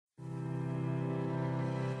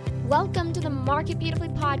Welcome to the Market Beautifully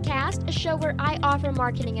podcast, a show where I offer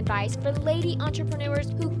marketing advice for lady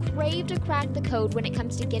entrepreneurs who crave to crack the code when it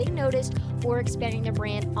comes to getting noticed or expanding their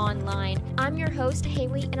brand online. I'm your host,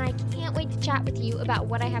 Haley, and I can't wait to chat with you about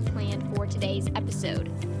what I have planned for today's episode.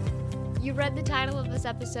 You read the title of this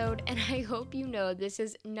episode, and I hope you know this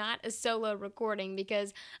is not a solo recording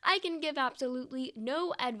because I can give absolutely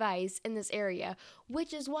no advice in this area,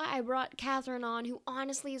 which is why I brought Catherine on, who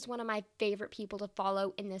honestly is one of my favorite people to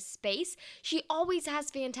follow in this space. She always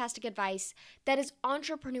has fantastic advice that is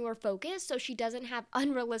entrepreneur focused, so she doesn't have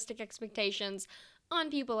unrealistic expectations on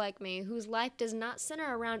people like me whose life does not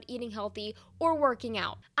center around eating healthy or working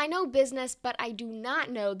out. I know business, but I do not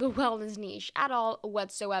know the wellness niche at all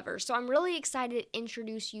whatsoever. So I'm really excited to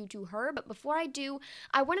introduce you to her. But before I do,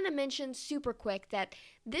 I wanted to mention super quick that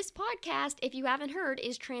this podcast, if you haven't heard,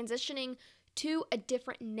 is transitioning to a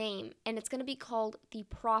different name, and it's going to be called the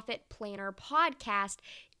Profit Planner Podcast.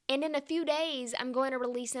 And in a few days, I'm going to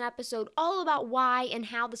release an episode all about why and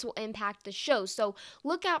how this will impact the show. So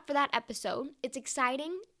look out for that episode. It's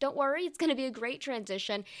exciting. Don't worry. It's going to be a great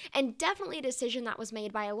transition and definitely a decision that was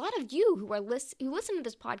made by a lot of you who listen to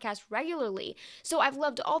this podcast regularly. So I've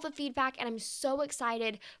loved all the feedback, and I'm so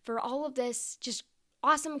excited for all of this just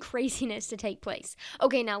awesome craziness to take place.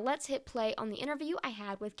 Okay, now let's hit play on the interview I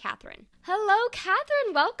had with Catherine. Hello,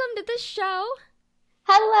 Catherine. Welcome to the show.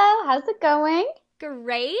 Hello. How's it going?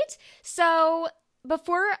 Great. So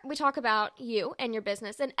before we talk about you and your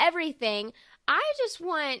business and everything, I just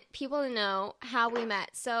want people to know how we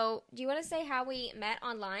met. So do you want to say how we met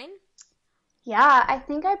online? Yeah, I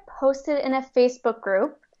think I posted in a Facebook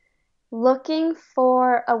group looking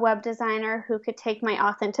for a web designer who could take my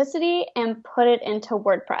authenticity and put it into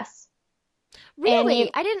WordPress.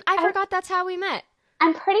 Really? I forgot that's how we met.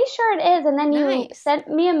 I'm pretty sure it is. And then you sent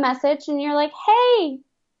me a message and you're like, hey,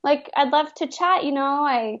 I'd love to chat,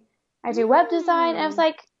 I do web design. And I was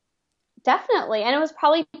like, definitely. And it was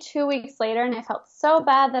probably 2 weeks later, and I felt so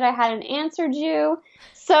bad that I hadn't answered you.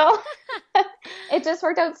 So it just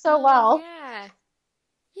worked out so well. Yeah.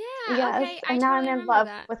 Yes. Okay. And now I'm in love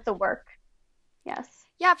with the work. Yes.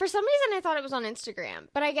 Yeah, for some reason I thought it was on Instagram,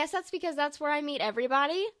 but I guess that's because that's where I meet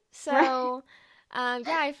everybody. So, yeah,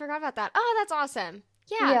 I forgot about that. Oh, that's awesome.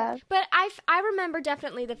 Yeah, but I remember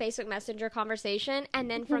definitely the Facebook Messenger conversation,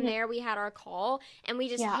 and then from there we had our call, and we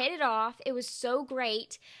just hit it off. It was so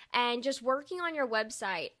great, and just working on your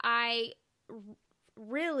website, I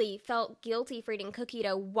really felt guilty for eating cookie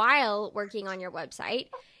dough while working on your website,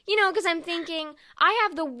 because I'm thinking I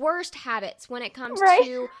have the worst habits when it comes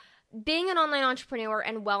to being an online entrepreneur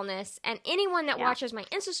and wellness, and anyone that watches my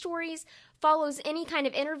Insta stories, follows any kind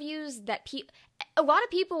of interviews that a lot of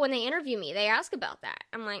people, when they interview me, they ask about that.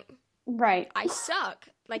 I'm like, I suck.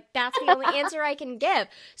 That's the only answer I can give.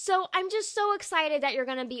 So I'm just so excited that you're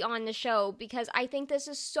going to be on the show, because I think this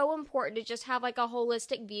is so important to just have a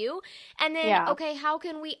holistic view. And then, okay, how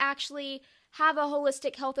can we actually have a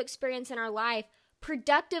holistic health experience in our life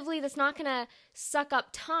productively that's not going to suck up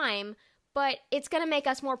time, but it's going to make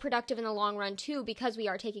us more productive in the long run, too, because we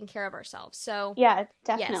are taking care of ourselves. So yeah,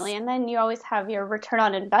 definitely. Yes. And then you always have your return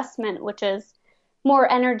on investment, which is more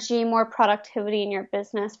energy, more productivity in your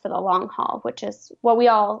business for the long haul, which is what we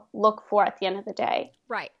all look for at the end of the day.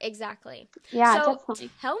 Right, exactly. Yeah, so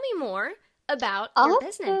definitely. Tell me more about your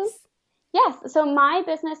business. Yes. So my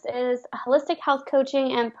business is holistic health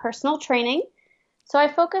coaching and personal training. So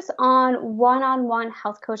I focus on one-on-one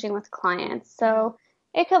health coaching with clients. So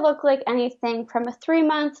it could look like anything from a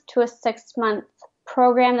 3-month to a 6-month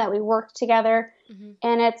program that we work together.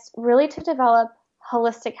 And it's really to develop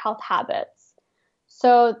holistic health habits.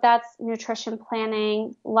 So that's nutrition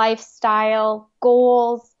planning, lifestyle,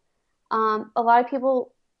 goals. A lot of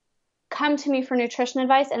people come to me for nutrition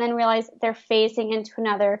advice and then realize they're phasing into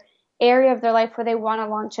another area of their life where they want to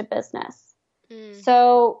launch a business.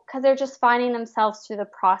 So, because they're just finding themselves through the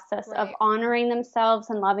process of honoring themselves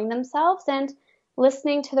and loving themselves and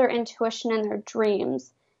listening to their intuition and their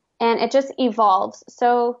dreams, and it just evolves.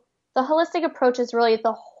 So the holistic approach is really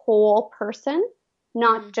the whole person,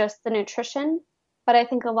 not just the nutrition, but I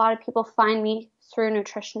think a lot of people find me through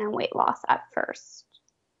nutrition and weight loss at first.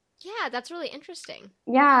 Yeah, that's really interesting.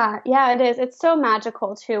 Yeah, it is. It's so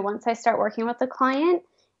magical too once I start working with the client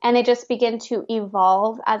and they just begin to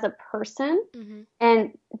evolve as a person,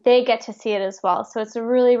 and they get to see it as well. So it's a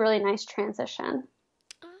really, really nice transition.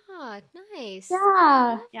 Nice.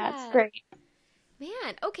 Yeah, it's great.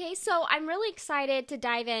 Man, okay, so I'm really excited to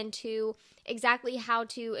dive into exactly how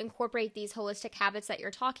to incorporate these holistic habits that you're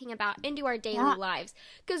talking about into our daily lives.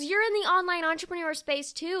 Because you're in the online entrepreneur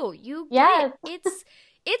space too.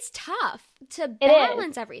 It's tough to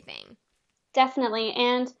balance everything. Definitely.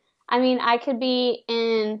 And I mean, I could be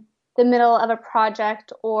in the middle of a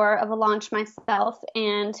project or of a launch myself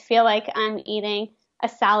and feel like I'm eating a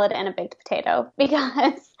salad and a baked potato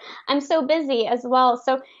because I'm so busy as well.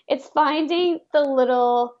 So it's finding the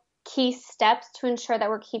little key steps to ensure that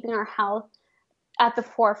we're keeping our health at the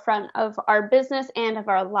forefront of our business and of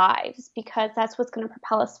our lives, because that's what's going to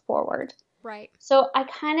propel us forward. Right. So I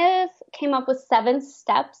kind of came up with 7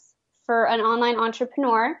 steps for an online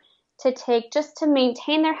entrepreneur to take just to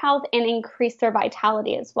maintain their health and increase their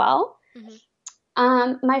vitality as well.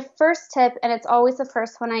 My first tip, and it's always the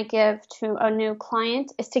first one I give to a new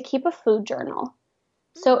client, is to keep a food journal.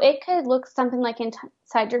 So it could look something like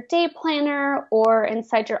inside your day planner or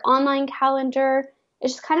inside your online calendar.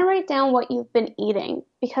 It's just kind of write down what you've been eating,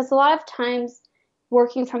 because a lot of times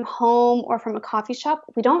working from home or from a coffee shop,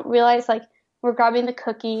 we don't realize like we're grabbing the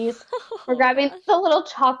cookies, we're grabbing the little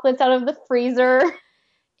chocolates out of the freezer.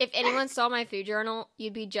 If anyone saw my food journal,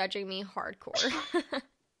 you'd be judging me hardcore.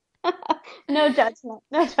 No judgment,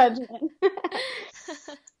 no judgment.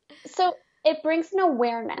 So it brings an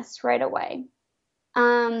awareness right away.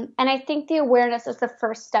 And I think the awareness is the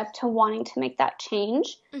first step to wanting to make that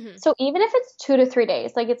change. So even if it's 2 to 3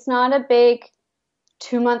 days, like it's not a big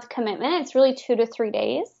 2-month commitment, it's really 2 to 3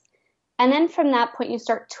 days. And then from that point, you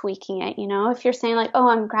start tweaking it. You know, if you're saying like, oh,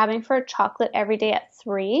 I'm grabbing for a chocolate every day at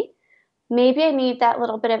 3, maybe I need that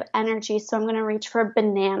little bit of energy. So I'm going to reach for a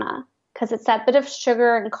banana, because it's that bit of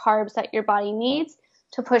sugar and carbs that your body needs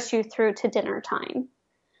to push you through to dinner time.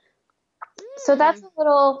 So that's a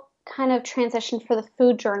little kind of transition for the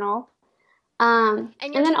food journal. And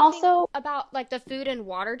you're then also about like the food and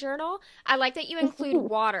water journal. I like that you include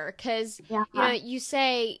water, because you know, you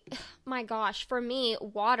say, my gosh, for me,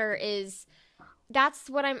 water that's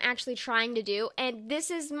what I'm actually trying to do. And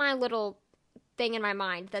this is my little thing in my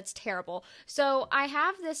mind that's terrible. So I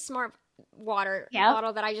have this smart water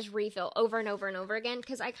bottle that I just refill over and over and over again,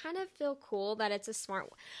 because I kind of feel cool that it's a smart.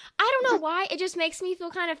 I don't know why, it just makes me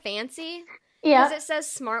feel kind of fancy. Because it says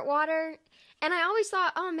smart water. And I always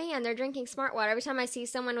thought, oh man, they're drinking smart water. Every time I see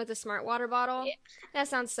someone with a smart water bottle, that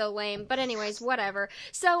sounds so lame. But anyways, whatever.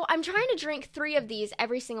 So I'm trying to drink 3 of these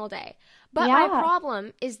every single day. But my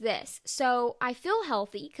problem is this. So I feel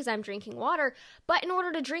healthy because I'm drinking water. But in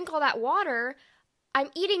order to drink all that water,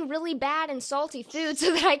 I'm eating really bad and salty food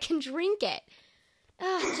so that I can drink it.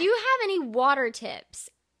 Do you have any water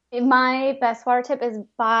tips? My best water tip is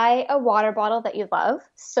buy a water bottle that you love.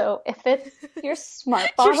 So if it's your smart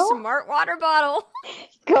bottle, your smart water bottle,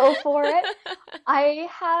 go for it. I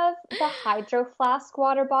have the Hydro Flask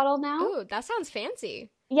water bottle now. Ooh, that sounds fancy.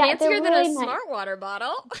 Yeah, fancier than really a smart water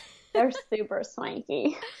bottle. They're super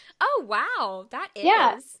swanky. Oh, wow. That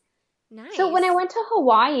is. Nice. So when I went to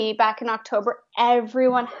Hawaii back in October,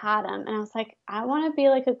 everyone had them. And I was like, I want to be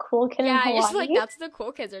like a cool kid in Hawaii. Yeah, just like, that's what the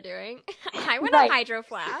cool kids are doing. I want a Hydro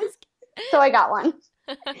Flask. So I got one.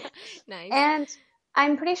 Nice. And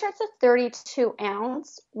I'm pretty sure it's a 32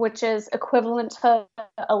 ounce, which is equivalent to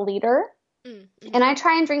a liter. And I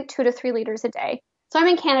try and drink 2 to 3 liters a day. So I'm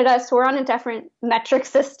in Canada, so we're on a different metric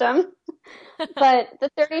system. But the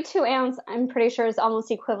 32 ounce, I'm pretty sure, is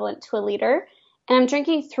almost equivalent to a liter. And I'm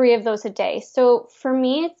drinking 3 of those a day. So for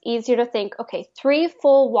me, it's easier to think, okay, 3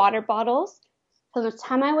 full water bottles from the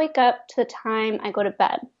time I wake up to the time I go to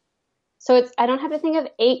bed. So I don't have to think of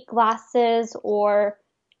 8 glasses or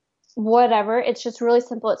whatever. It's just really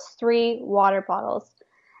simple. It's 3 water bottles.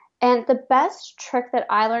 And the best trick that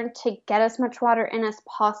I learned to get as much water in as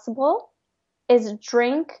possible is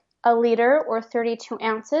drink a liter or 32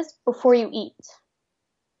 ounces before you eat.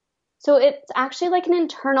 So it's actually like an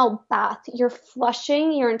internal bath. You're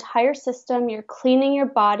flushing your entire system, you're cleaning your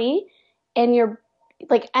body, and you're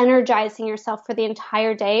like energizing yourself for the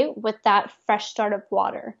entire day with that fresh start of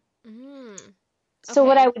water. Okay. So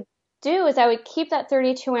what I would do is I would keep that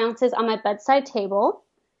 32 ounces on my bedside table.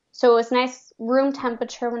 So it was nice room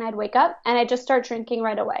temperature when I'd wake up, and I'd just start drinking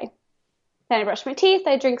right away. Then I'd brush my teeth,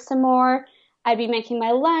 I'd drink some more, I'd be making my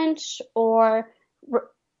lunch or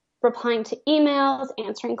replying to emails,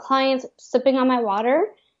 answering clients, sipping on my water.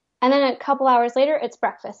 And then a couple hours later, it's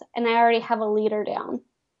breakfast, and I already have a liter down.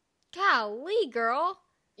 Golly, girl.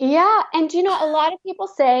 Yeah, and you know, a lot of people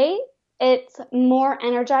say it's more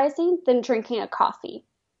energizing than drinking a coffee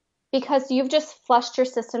because you've just flushed your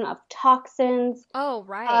system of toxins. Oh,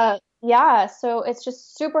 right. Yeah, so it's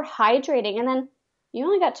just super hydrating, and then you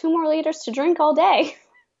only got 2 more liters to drink all day.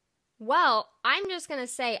 Well, I'm just going to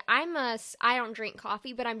say I don't drink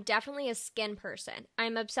coffee, but I'm definitely a skin person.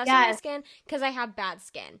 I'm obsessed with my skin because I have bad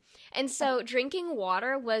skin. And so drinking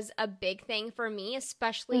water was a big thing for me,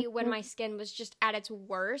 especially when my skin was just at its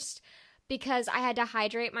worst, because I had to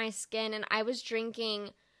hydrate my skin, and I was drinking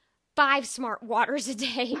 5 smart waters a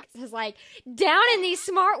day. It's like, down in these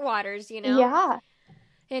smart waters, you know? Yeah.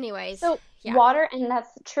 Anyways. So yeah. water, and that's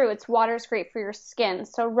true, water is great for your skin.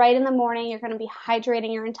 So right in the morning, you're going to be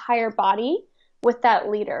hydrating your entire body with that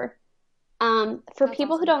liter. For That's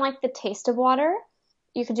people awesome. who don't like the taste of water,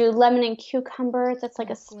 you could do lemon and cucumber. That's like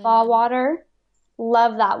a spa lemon. water.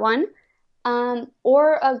 Love that one.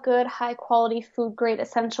 Or a good high quality food grade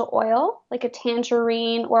essential oil, like a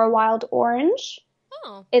tangerine or a wild orange.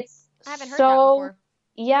 Oh, It's I haven't heard that before.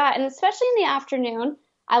 Yeah, and especially in the afternoon,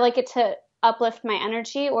 I like it to uplift my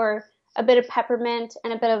energy, or a bit of peppermint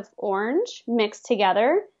and a bit of orange mixed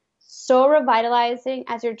together. So revitalizing.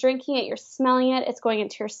 As you're drinking it, you're smelling it. It's going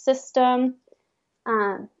into your system.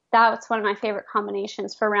 That's one of my favorite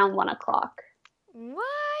combinations for around 1 o'clock. What?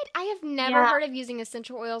 I have never heard of using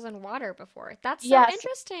essential oils and water before. That's so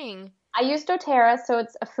interesting. I use doTERRA, so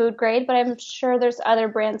it's a food grade, but I'm sure there's other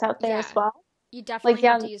brands out there as well. You definitely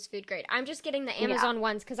have to use food grade. I'm just getting the Amazon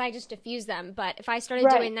ones because I just diffuse them. But if I started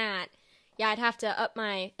doing that, I'd have to up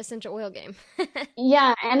my essential oil game.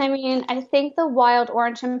 Yeah, and I mean, I think the wild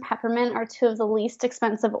orange and peppermint are 2 of the least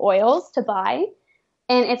expensive oils to buy,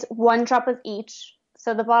 and it's 1 drop of each,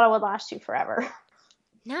 so the bottle would last you forever.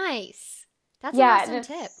 Nice. That's an awesome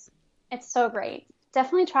tip. It's so great.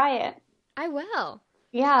 Definitely try it. I will.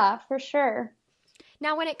 Yeah, for sure.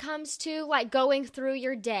 Now, when it comes to, like, going through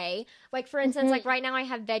your day, like, for instance, like, right now I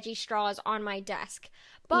have veggie straws on my desk.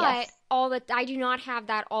 But I do not have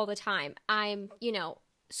that all the time. I'm,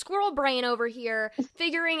 squirrel brain over here,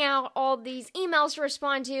 figuring out all these emails to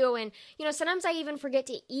respond to, and, sometimes I even forget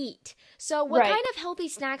to eat. So what kind of healthy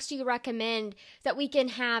snacks do you recommend that we can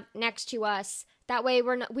have next to us? That way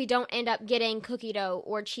we don't end up getting cookie dough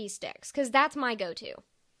or cheese sticks, because that's my go-to.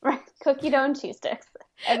 Right, cookie dough and cheese sticks.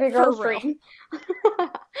 Every girl's dream.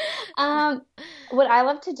 What I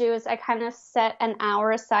love to do is I kind of set an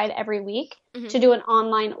hour aside every week to do an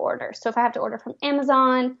online order. So if I have to order from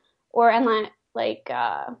Amazon or online,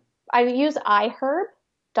 I use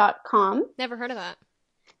iHerb.com. Never heard of that.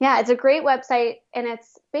 Yeah, it's a great website, and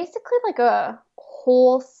it's basically like a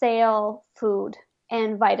wholesale food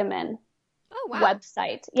and vitamin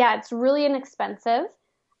website. Yeah, it's really inexpensive.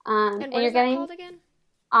 And what is that called again?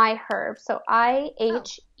 iHerb. So iHerb.com.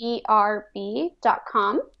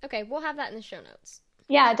 Okay, we'll have that in the show notes.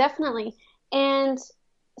 Yeah, definitely. And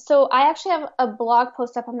so I actually have a blog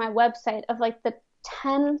post up on my website of like the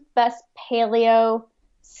 10 best paleo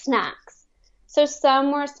snacks. So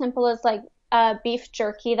some were as simple as like beef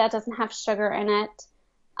jerky that doesn't have sugar in it.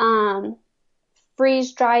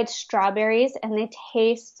 Freeze-dried strawberries, and they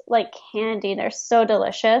taste like candy. They're so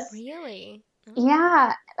delicious. Really? Oh.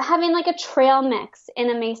 Yeah, having like a trail mix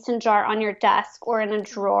in a mason jar on your desk or in a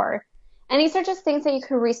drawer. And these are just things that you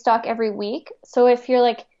can restock every week. So if you're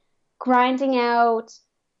like grinding out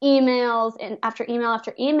emails and after email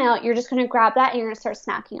after email, you're just going to grab that and you're going to start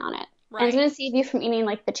snacking on it. Right. And it's going to save you from eating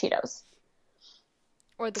like the Cheetos.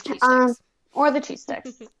 Or the cheese sticks. Or the cheese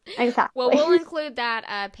sticks. Exactly. Well, we'll include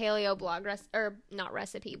that paleo blog,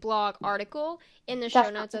 blog article in the show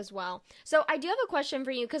notes as well. So I do have a question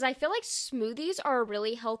for you, because I feel like smoothies are a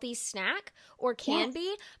really healthy snack, or can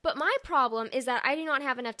be, but my problem is that I do not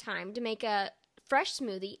have enough time to make a fresh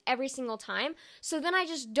smoothie every single time, so then I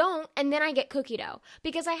just don't, and then I get cookie dough,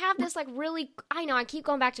 because I have this I know I keep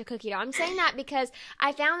going back to cookie dough. I'm saying that because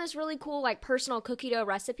I found this really cool personal cookie dough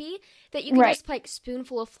recipe that you can just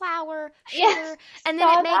spoonful of flour, sugar, and then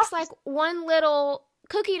it makes one little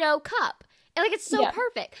cookie dough cup. And it's so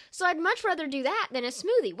perfect. So I'd much rather do that than a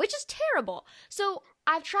smoothie, which is terrible. So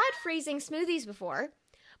I've tried freezing smoothies before.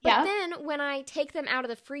 But then when I take them out of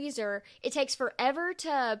the freezer, it takes forever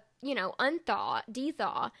to,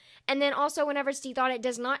 dethaw. And then also whenever it's thawed, it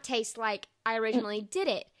does not taste like I originally did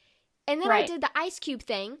it. And then I did the ice cube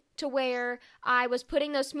thing to where I was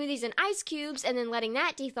putting those smoothies in ice cubes and then letting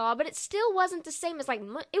that dethaw, but it still wasn't the same as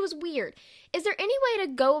it was weird. Is there any way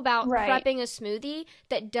to go about prepping a smoothie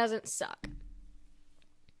that doesn't suck?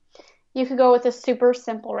 You could go with a super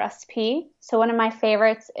simple recipe. So one of my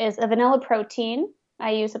favorites is a vanilla protein. I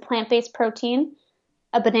use a plant-based protein,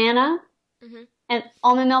 a banana, and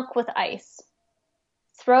almond milk with ice.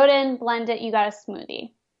 Throw it in, blend it, you got a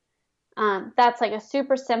smoothie. That's a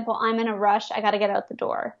super simple, I'm in a rush, I got to get out the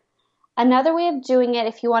door. Another way of doing it,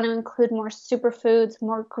 if you want to include more superfoods,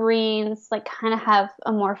 more greens, kind of have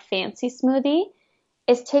a more fancy smoothie,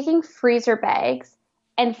 is taking freezer bags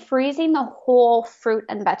and freezing the whole fruit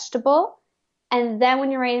and vegetable. And then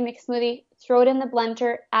when you're ready to make a smoothie, throw it in the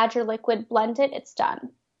blender, add your liquid, blend it, it's done.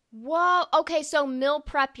 Whoa. Okay, so meal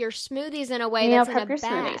prep your smoothies in a way that's in a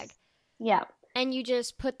bag. Yeah. And you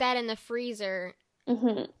just put that in the freezer.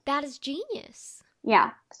 Mm-hmm. That is genius.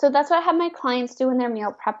 Yeah. So that's what I have my clients do when they're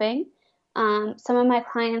meal prepping. Some of my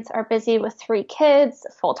clients are busy with 3 kids,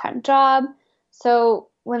 a full-time job. So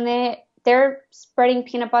when they're spreading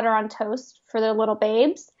peanut butter on toast for their little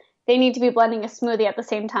babes, they need to be blending a smoothie at the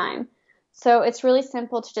same time. So it's really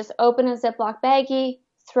simple to just open a Ziploc baggie,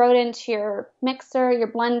 throw it into your mixer, your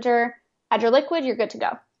blender, add your liquid, you're good to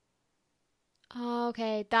go.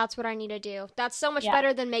 Okay, that's what I need to do. That's so much Yeah.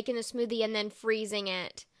 better than making a smoothie and then freezing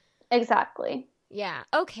it. Exactly. Yeah,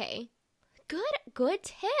 okay. Good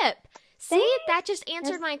tip. See, Thanks. that just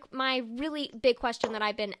answered my really big question that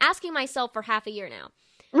I've been asking myself for half a year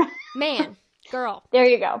now. Man, girl. There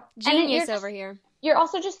you go. Genius over here. You're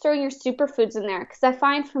also just throwing your superfoods in there because I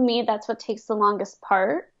find for me that's what takes the longest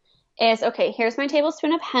part is, okay, here's my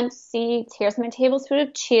tablespoon of hemp seeds, here's my tablespoon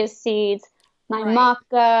of chia seeds, my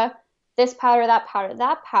maca, this powder, that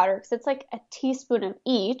powder, because it's like a teaspoon of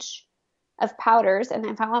each of powders. And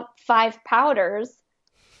if I want 5 powders,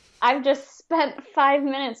 I've just spent 5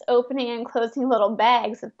 minutes opening and closing little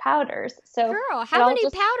bags of powders. So, girl, how many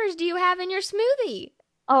powders do you have in your smoothie?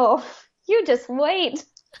 Oh, you just wait.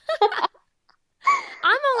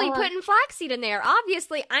 I'm only putting flaxseed in there.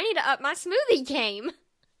 Obviously, I need to up my smoothie game.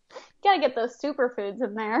 Gotta get those superfoods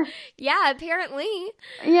in there. Yeah, apparently.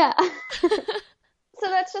 Yeah. So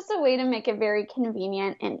that's just a way to make it very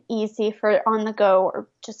convenient and easy for on the go or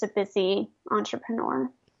just a busy entrepreneur.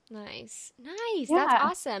 Nice. Yeah. That's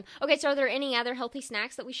awesome. Okay, so are there any other healthy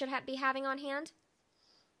snacks that we should be having on hand?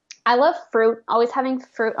 I love fruit, always having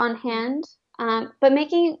fruit on hand, but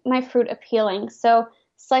making my fruit appealing. So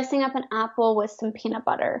slicing up an apple with some peanut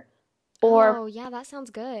butter. Oh, yeah, that sounds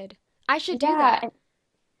good. I should do that.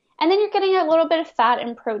 And then you're getting a little bit of fat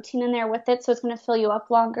and protein in there with it, so it's going to fill you up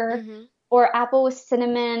longer. Mm-hmm. Or apple with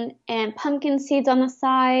cinnamon and pumpkin seeds on the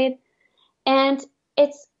side. And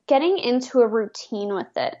it's getting into a routine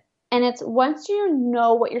with it. And it's once you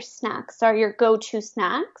know what your snacks are, your go-to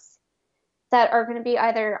snacks that are going to be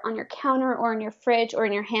either on your counter or in your fridge or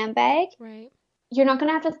in your handbag, you're not going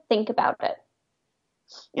to have to think about it.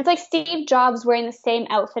 It's like Steve Jobs wearing the same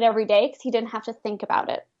outfit every day because he didn't have to think about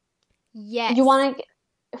it. Yes. You want to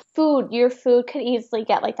your food could easily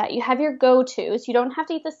get like that. You have your go-tos. You don't have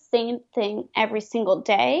to eat the same thing every single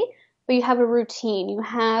day, but you have a routine. You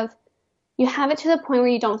have it to the point where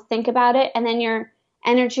you don't think about it, and then your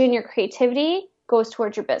energy and your creativity goes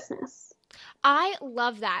towards your business. I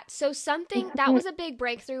love that. So something that was a big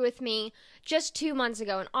breakthrough with me just 2 months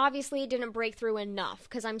ago, and obviously it didn't break through enough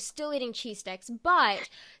because I'm still eating cheese sticks, but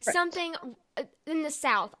something in the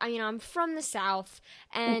South, I'm from the South,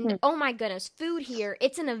 and oh my goodness, food here,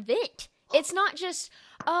 it's an event. It's not just,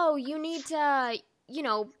 oh, you need to,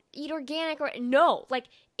 eat organic no, like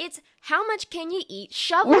it's how much can you eat,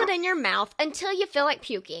 shovel it in your mouth until you feel like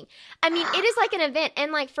puking. I mean, it is like an event.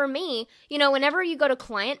 And like for me, whenever you go to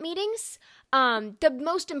client meetings, the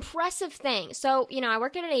most impressive thing, so, I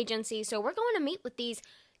work at an agency, so we're going to meet with these,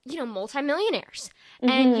 multimillionaires,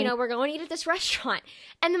 and, we're going to eat at this restaurant,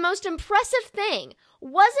 and the most impressive thing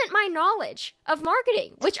wasn't my knowledge of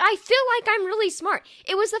marketing, which I feel like I'm really smart.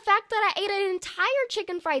 It was the fact that I ate an entire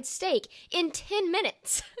chicken fried steak in 10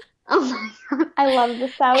 minutes. Oh my God, I love the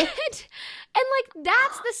South. And like,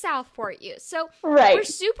 that's the South for you. So we're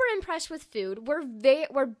super impressed with food. We're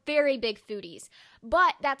very big foodies.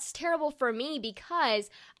 But that's terrible for me because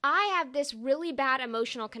I have this really bad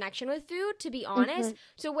emotional connection with food, to be honest,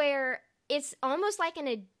 to where it's almost like an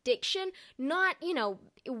addiction, not,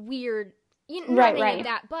 weird, not any of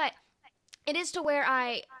that, but it is to where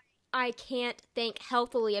I can't think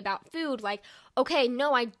healthily about food. Like, okay,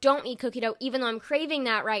 no, I don't eat cookie dough, even though I'm craving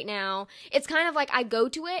that right now. It's kind of like I go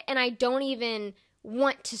to it and I don't even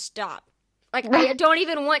want to stop. Like, I don't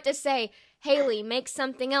even want to say, Haley, make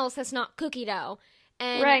something else that's not cookie dough.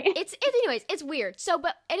 And anyways, it's weird. So,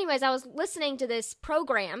 but anyways, I was listening to this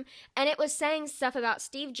program and it was saying stuff about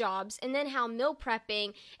Steve Jobs and then how meal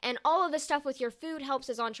prepping and all of the stuff with your food helps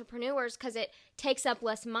as entrepreneurs because it takes up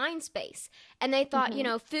less mind space. And they thought,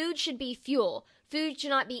 food should be fuel. Food should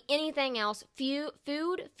not be anything else.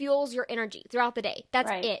 Food fuels your energy throughout the day.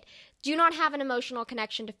 That's it. Do not have an emotional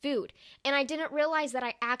connection to food. And I didn't realize that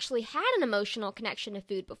I actually had an emotional connection to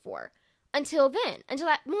food before. Until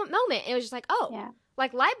that moment, it was just like,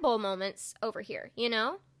 like light bulb moments over here,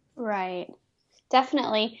 Right.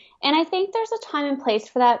 Definitely. And I think there's a time and place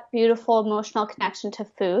for that beautiful emotional connection to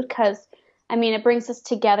food because, it brings us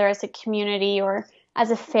together as a community or as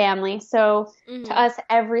a family. So to us,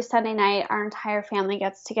 every Sunday night, our entire family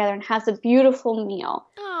gets together and has a beautiful meal.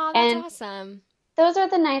 Oh, that's awesome. Those are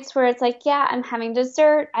the nights where it's like, yeah, I'm having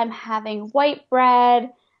dessert, I'm having white bread,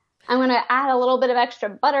 I'm going to add a little bit of extra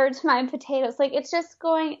butter to my potatoes. Like, it's just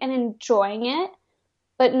going and enjoying it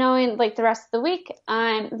But knowing like the rest of the week,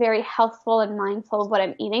 I'm very healthful and mindful of what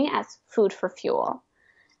I'm eating as food for fuel.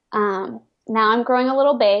 Now I'm growing a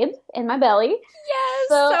little babe in my belly. Yes,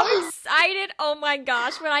 so excited. Oh my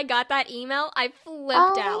gosh, when I got that email, I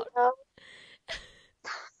flipped out.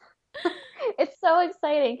 It's so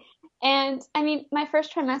exciting. And I mean, my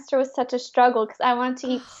first trimester was such a struggle because I wanted to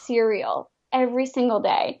eat cereal every single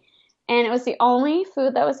day. And it was the only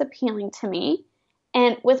food that was appealing to me.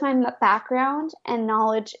 And with my background and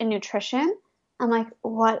knowledge in nutrition, I'm like,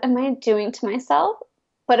 what am I doing to myself?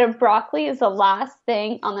 But a broccoli is the last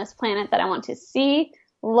thing on this planet that I want to see,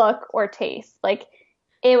 look, or taste. Like,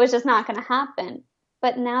 it was just not going to happen.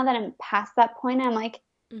 But now that I'm past that point, I'm like,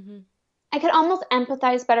 I could almost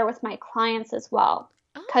empathize better with my clients as well.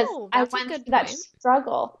 Because I went through that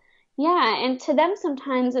struggle. Yeah, and to them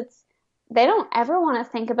sometimes they don't ever want to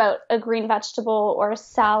think about a green vegetable or a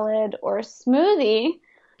salad or a smoothie.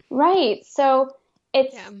 Right. So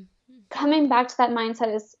it's coming back to that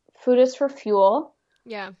mindset is food is for fuel.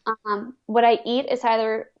 Yeah. What I eat is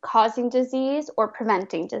either causing disease or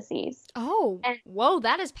preventing disease. Oh, whoa,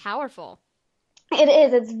 that is powerful. It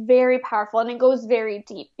is. It's very powerful, and it goes very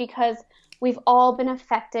deep because we've all been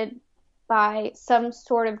affected by some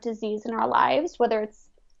sort of disease in our lives, whether it's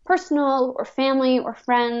personal or family or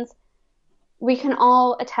friends. We can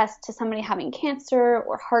all attest to somebody having cancer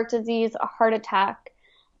or heart disease, a heart attack.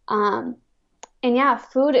 And yeah,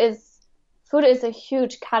 food is a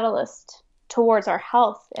huge catalyst towards our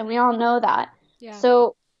health, and we all know that. Yeah.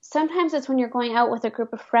 So sometimes it's when you're going out with a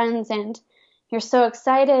group of friends and you're so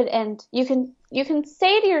excited, and you can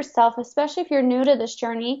say to yourself, especially if you're new to this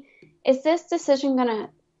journey, is this decision going to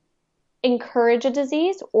encourage a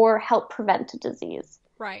disease or help prevent a disease?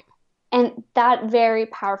 Right. And that very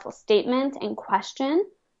powerful statement and question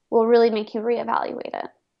will really make you reevaluate it.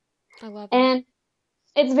 I love it. And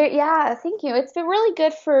it's thank you. It's been really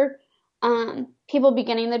good for people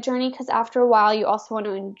beginning the journey because after a while you also want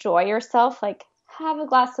to enjoy yourself, like have a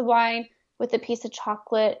glass of wine with a piece of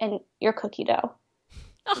chocolate and your cookie dough.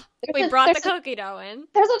 Oh, we brought the cookie dough in.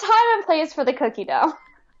 There's a time and place for the cookie dough.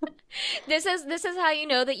 This is how you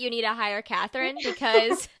know that you need to hire Catherine,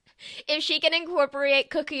 because if she can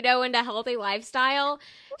incorporate cookie dough into healthy lifestyle,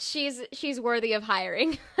 she's worthy of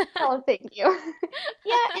hiring. Oh, thank you.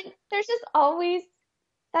 Yeah, and there's just always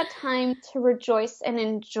that time to rejoice and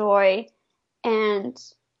enjoy and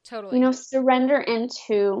totally, surrender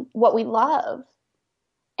into what we love.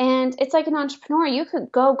 And it's like an entrepreneur, you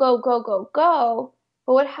could go,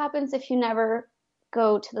 but what happens if you never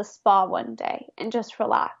go to the spa one day and just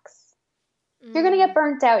relax? You're going to get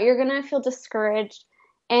burnt out. You're going to feel discouraged,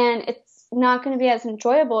 and it's not going to be as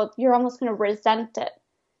enjoyable. You're almost going to resent it.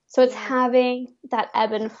 So it's having that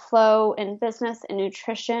ebb and flow in business and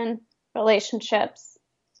nutrition, relationships,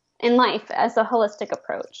 in life as a holistic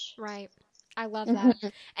approach. Right. I love that.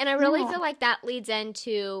 And I really feel like that leads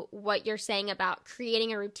into what you're saying about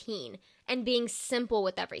creating a routine and being simple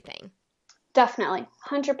with everything. Definitely.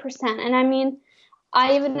 100%. And I mean,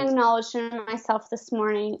 I even acknowledged in myself this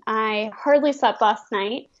morning, I hardly slept last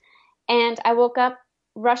night, and I woke up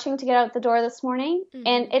rushing to get out the door this morning,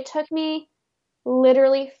 and it took me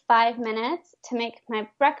literally 5 minutes to make my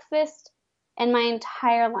breakfast and my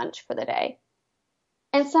entire lunch for the day.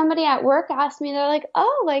 And somebody at work asked me, they're like,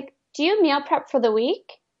 oh, like, do you meal prep for the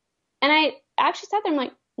week? And I actually sat there, I'm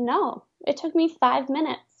like, no, it took me 5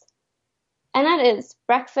 minutes. And that is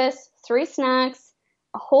breakfast, 3 snacks,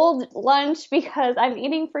 a whole lunch because I'm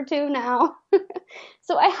eating for 2 now.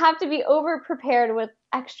 So I have to be over prepared with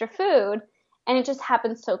extra food. And it just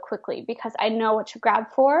happens so quickly because I know what to grab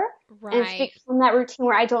for. Right. And it's become that routine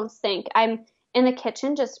where I don't think. I'm in the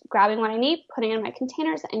kitchen just grabbing what I need, putting it in my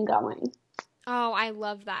containers, and going. Oh, I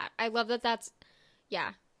love that. I love that that's,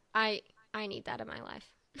 I need that in my life.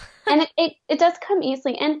 And it does come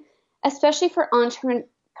easily. And especially for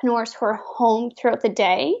entrepreneurs who are home throughout the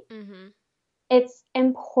day, it's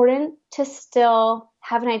important to still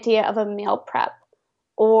have an idea of a meal prep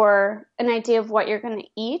or an idea of what you're going to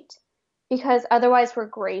eat, because otherwise we're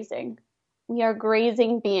grazing. We are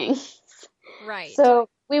grazing beings. Right. So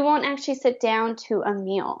we won't actually sit down to a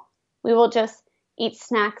meal. We will just eat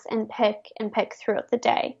snacks and pick throughout the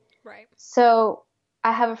day. Right. So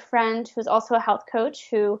I have a friend who's also a health coach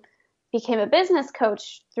who became a business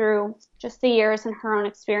coach through just the years and her own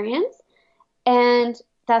experience. And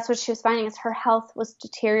that's what she was finding, is her health was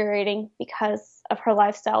deteriorating because of her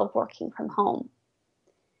lifestyle of working from home.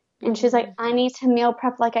 And she's like, I need to meal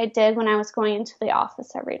prep like I did when I was going into the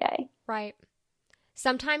office every day. Right.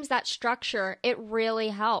 Sometimes that structure, it really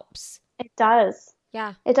helps. It does.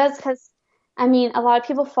 Yeah. It does, because I mean, a lot of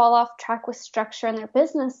people fall off track with structure in their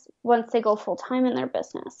business once they go full time in their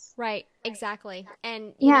business. Right, exactly.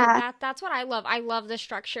 And you know, that's what I love. I love the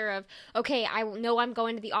structure of, okay, I know I'm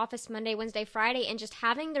going to the office Monday, Wednesday, Friday, and just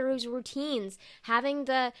having those routines, having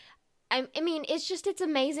I mean, it's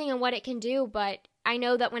amazing in what it can do, but I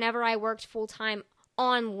know that whenever I worked full time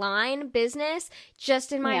online business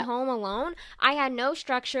just in my home alone, I had no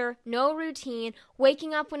structure, no routine,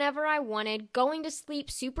 waking up whenever I wanted, going to sleep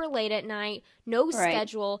super late at night, no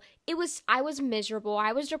schedule. I was miserable.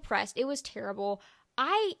 I was depressed. It was terrible.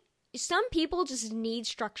 Some people just need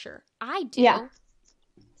structure. I do. Yeah.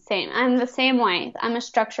 Same. I'm the same way. I'm a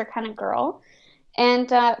structure kind of girl. And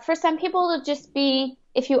for some people to just be,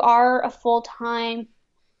 if you are a full-time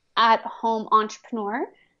at-home entrepreneur,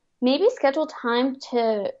 maybe schedule time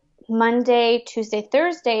to Monday, Tuesday,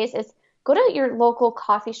 Thursdays is go to your local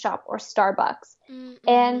coffee shop or Starbucks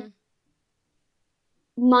and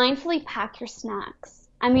mindfully pack your snacks.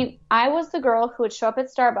 I mean, I was the girl who would show up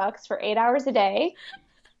at Starbucks for 8 hours a day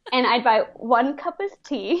and I'd buy 1 cup of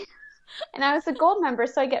tea and I was a gold member,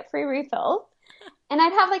 so I get free refills and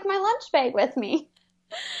I'd have like my lunch bag with me.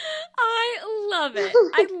 I love it.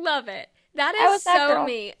 I love it. That is so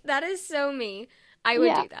me. That is so me. I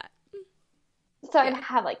would do that. So I'd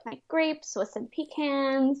have like my grapes with some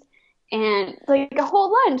pecans and like a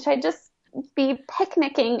whole lunch. I'd just be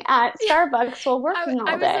picnicking at Starbucks while working all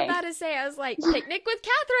day. I was about to say, I was like, picnic with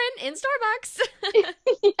Catherine in Starbucks.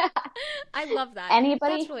 Yeah. I love that.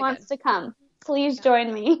 Anybody who wants to come, please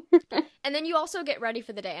join me. And then you also get ready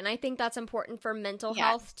for the day. And I think that's important for mental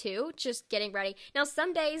health too, just getting ready. Now,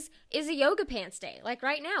 some days is a yoga pants day. Like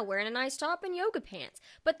right now, wearing a nice top and yoga pants.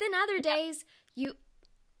 But then other days,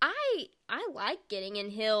 I like getting in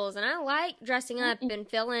heels and I like dressing up and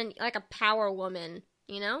feeling like a power woman,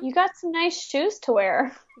 you know? You got some nice shoes to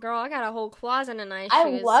wear. Girl, I got a whole closet of nice shoes.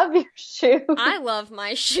 I love your shoes. I love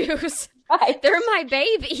my shoes. Right. They're my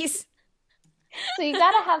babies. So you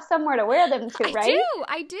got to have somewhere to wear them to, right?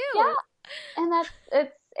 I do. Yeah. And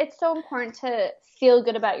it's so important to feel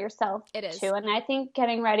good about yourself too. And I think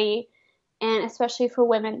getting ready, and especially for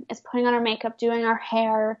women, is putting on our makeup, doing our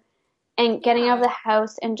hair, and getting out of the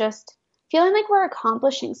house and just feeling like we're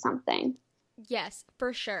accomplishing something. Yes,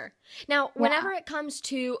 for sure. Now, whenever it comes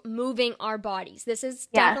to moving our bodies, this is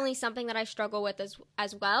definitely something that I struggle with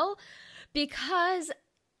as well, because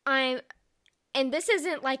and this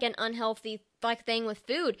isn't like an unhealthy like thing with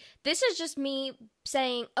food. This is just me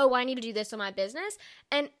saying, oh, I need to do this in my business.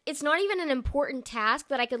 And it's not even an important task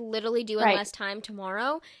that I could literally do in less time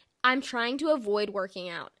tomorrow. I'm trying to avoid working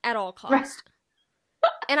out at all costs.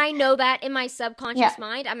 And I know that in my subconscious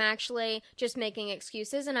mind, I'm actually just making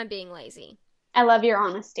excuses and I'm being lazy. I love your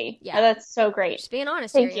honesty. Yeah. That's so great. Just being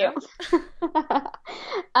honest Thank here, you.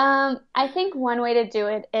 I think one way to do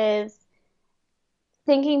it is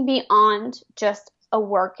thinking beyond just a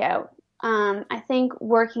workout. I think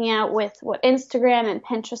working out with what Instagram and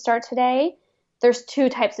Pinterest are today, there's 2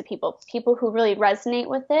 types of people. People who really resonate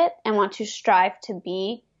with it and want to strive to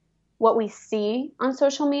be what we see on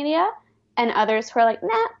social media, and others who are like,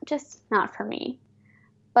 nah, just not for me.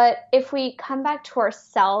 But if we come back to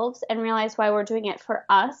ourselves and realize why we're doing it for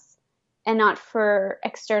us and not for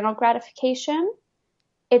external gratification,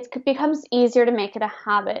 it becomes easier to make it a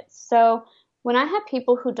habit. So when I have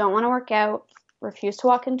people who don't want to work out, refuse to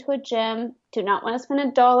walk into a gym, do not want to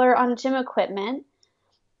spend $1 on gym equipment,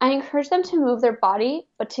 I encourage them to move their body,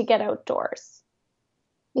 but to get outdoors.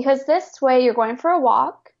 Because this way you're going for a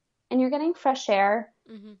walk and you're getting fresh air,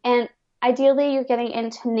 and ideally you're getting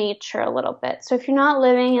into nature a little bit. So if you're not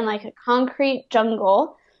living in like a concrete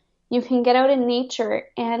jungle, you can get out in nature,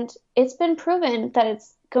 and it's been proven that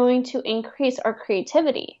it's going to increase our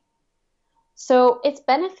creativity. So it's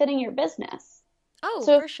benefiting your business. Oh,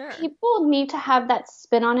 so for sure. People need to have that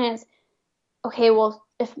spin on it as, okay, well,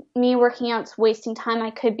 if me working out's wasting time,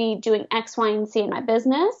 I could be doing X, Y, and Z in my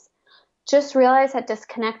business. Just realize that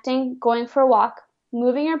disconnecting, going for a walk,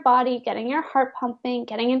 moving your body, getting your heart pumping,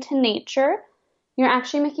 getting into nature, you're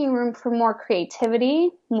actually making room for more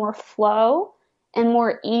creativity, more flow, and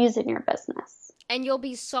more ease in your business. And you'll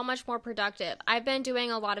be so much more productive. I've been doing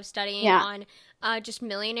a lot of studying on just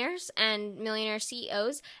millionaires and millionaire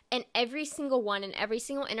CEOs, and every single one in every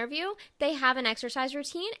single interview, they have an exercise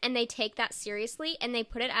routine, and they take that seriously, and they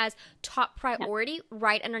put it as top priority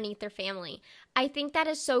right underneath their family. I think that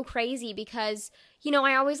is so crazy because, you know,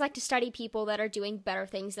 I always like to study people that are doing better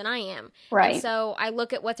things than I am. Right. And so I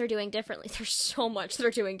look at what they're doing differently. There's so much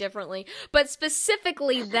they're doing differently. But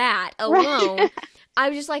specifically that alone, I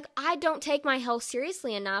was just like, I don't take my health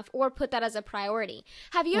seriously enough or put that as a priority.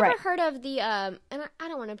 Have you ever heard of the, and I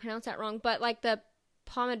don't want to pronounce that wrong, but like the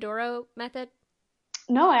Pomodoro method?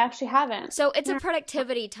 No, I actually haven't. So it's a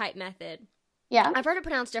productivity type method. Yeah. I've heard it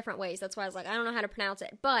pronounced different ways. That's why I was like, I don't know how to pronounce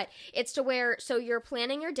it. But it's to where, so you're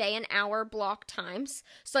planning your day in hour block times.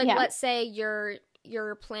 So like, let's say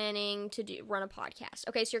you're planning to run a podcast.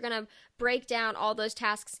 Okay, so you're going to break down all those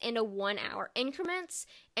tasks into 1 hour increments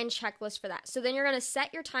and checklists for that. So then you're going to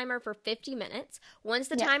set your timer for 50 minutes. Once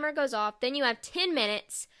the timer goes off, then you have 10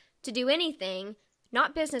 minutes to do anything,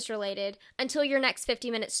 not business related, until your next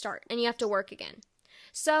 50 minutes start and you have to work again.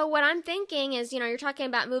 So what I'm thinking is, you're talking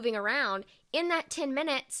about moving around. In that 10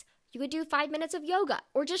 minutes, you could do 5 minutes of yoga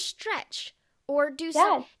or just stretch or do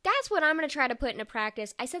some. That's what I'm going to try to put into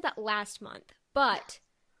practice. I said that last month, but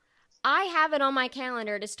I have it on my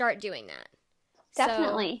calendar to start doing that.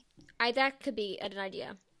 Definitely. So that could be an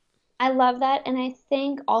idea. I love that. And I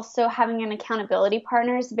think also having an accountability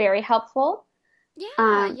partner is very helpful.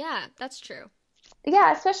 Yeah, that's true.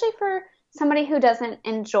 Yeah, especially for somebody who doesn't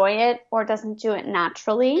enjoy it or doesn't do it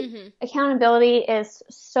naturally. Mm-hmm. Accountability is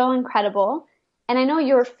so incredible. And I know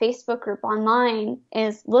your Facebook group online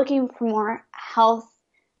is looking for more health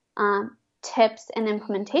tips and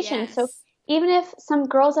implementation. Yes. So even if some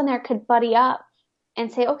girls on there could buddy up and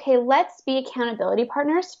say, okay, let's be accountability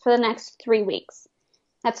partners for the next 3 weeks.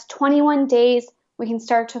 That's 21 days. We can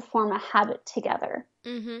start to form a habit together.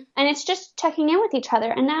 Mm-hmm. And it's just checking in with each other.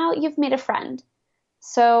 And now you've made a friend.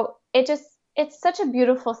 So it's such a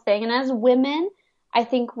beautiful thing. And as women, I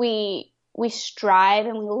think we strive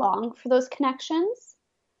and we long for those connections.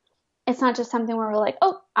 It's not just something where we're like,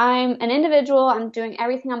 oh, I'm an individual, I'm doing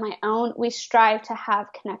everything on my own. We strive to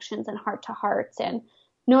have connections and heart to hearts and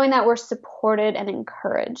knowing that we're supported and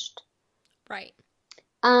encouraged. Right.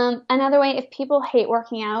 Another way, if people hate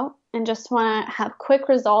working out and just want to have quick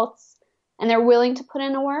results and they're willing to put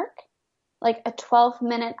in the work, like a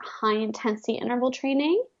 12-minute high-intensity interval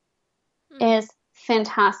training is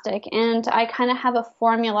fantastic. And I kind of have a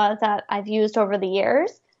formula that I've used over the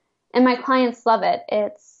years, and my clients love it.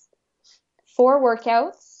 It's 4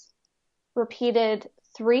 workouts repeated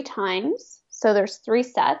 3 times. So there's 3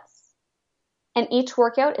 sets, and each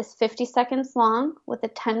workout is 50 seconds long with a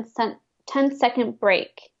 10-second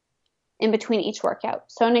break in between each workout.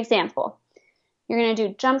 So an example, you're going to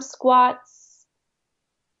do jump squats,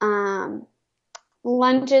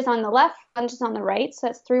 lunges on the left, lunges on the right. So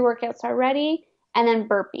that's 3 workouts already. And then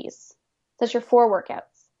burpees. That's your 4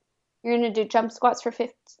 workouts. You're going to do jump squats for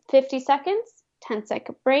 50 seconds,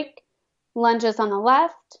 10-second break, lunges on the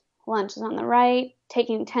left, lunges on the right,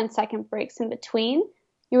 taking 10-second breaks in between.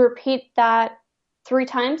 You repeat that 3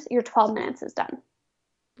 times, your 12 minutes is done.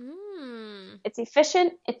 It's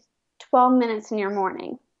efficient. It's 12 minutes in your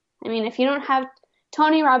morning. I mean, if you don't have,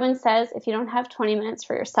 Tony Robbins says, if you don't have 20 minutes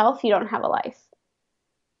for yourself, you don't have a life.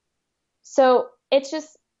 So it's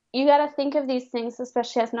just, you got to think of these things,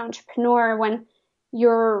 especially as an entrepreneur, when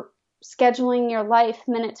you're scheduling your life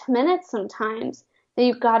minute to minute sometimes, that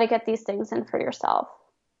you've got to get these things in for yourself.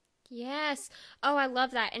 Yes. Oh, I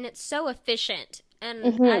love that. And it's so efficient.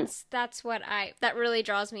 And that's what that really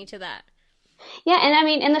draws me to that. Yeah. And I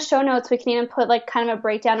mean, in the show notes, we can even put like kind of a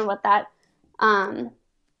breakdown of what that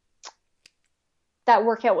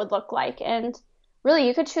workout would look like. And really,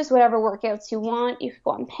 you could choose whatever workouts you want. You could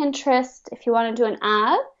go on Pinterest. If you want to do an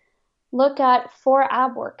ab, look at 4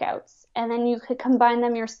 ab workouts, and then you could combine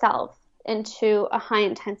them yourself into a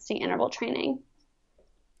high-intensity interval training.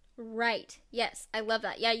 Right. Yes, I love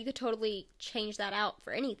that. Yeah, you could totally change that out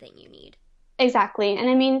for anything you need. Exactly. And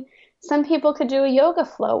I mean, some people could do a yoga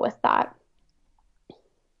flow with that.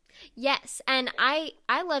 Yes, and I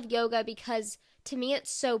love yoga because to me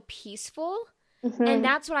it's so peaceful. And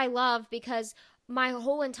that's what I love, because my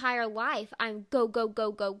whole entire life I'm go, go,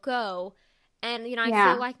 go, go, go. And,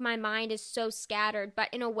 I feel like my mind is so scattered. But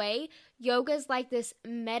in a way, yoga is like this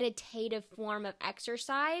meditative form of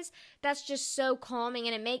exercise that's just so calming.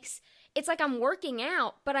 And it's like I'm working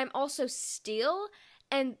out, but I'm also still.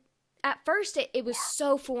 And at first, it was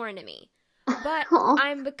so foreign to me. But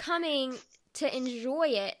I'm becoming to enjoy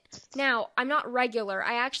it. Now, I'm not regular.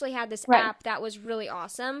 I actually had this app that was really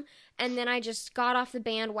awesome. And then I just got off the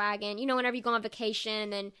bandwagon. Whenever you go on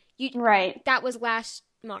vacation and that was last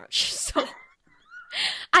March. So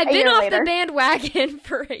I've been off the bandwagon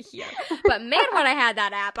for a year. But man, when I had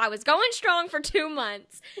that app, I was going strong for 2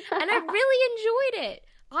 months. And I really enjoyed it.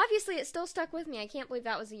 Obviously, it still stuck with me. I can't believe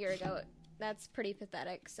that was a year ago. That's pretty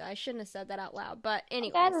pathetic. So I shouldn't have said that out loud. But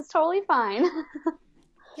anyway. That is totally fine.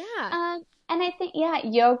 Yeah. And I think,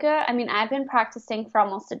 yoga, I mean, I've been practicing for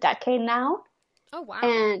almost a decade now. Oh, wow.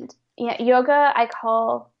 And yoga, I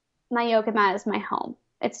call my yoga mat as my home.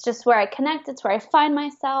 It's just where I connect. It's where I find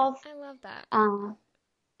myself. I love that.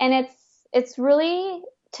 And it's really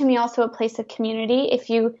to me also a place of community. If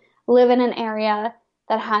you live in an area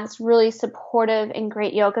that has really supportive and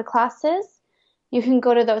great yoga classes, you can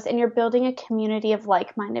go to those and you're building a community of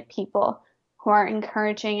like-minded people who are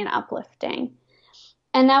encouraging and uplifting.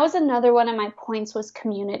 And that was another one of my points, was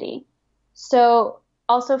community. So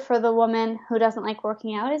also for the woman who doesn't like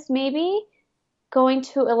working out, is maybe going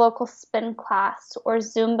to a local spin class or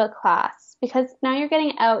Zumba class, because now you're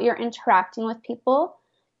getting out, you're interacting with people,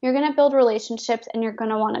 you're going to build relationships, and you're going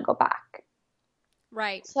to want to go back.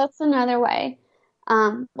 Right. So that's another way.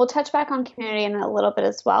 We'll touch back on community in a little bit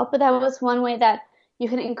as well, but that was one way that you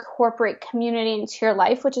can incorporate community into your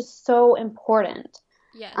life, which is so important.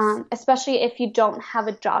 Yes. Especially if you don't have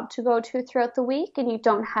a job to go to throughout the week and you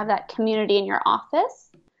don't have that community in your office.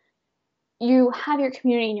 You have your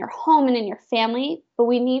community in your home and in your family, but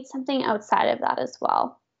we need something outside of that as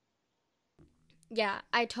well. Yeah,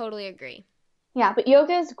 I totally agree. Yeah, but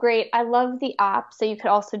yoga is great. I love the apps that you could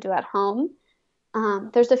also do at home.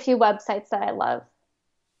 There's a few websites that I love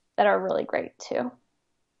that are really great too.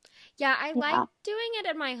 Yeah, I like doing it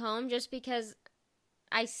at my home just because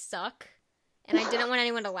I suck and I didn't want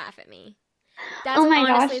anyone to laugh at me. That's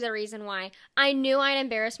honestly the reason why. I knew I'd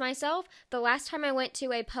embarrass myself. The last time I went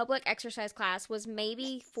to a public exercise class was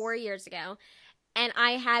maybe 4 years ago, and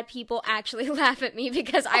I had people actually laugh at me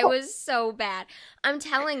because I was so bad. I'm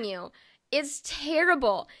telling you, it's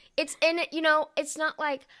terrible. It's not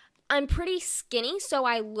like I'm pretty skinny, so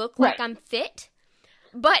I look like I'm fit.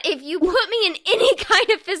 But if you put me in any kind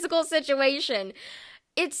of physical situation,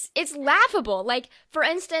 it's laughable. Like, for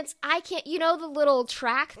instance, I can't, the little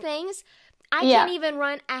track things? I can't even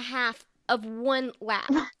run a half of one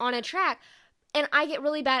lap on a track. And I get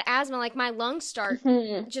really bad asthma. Like, my lungs start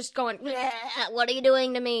just going, what are you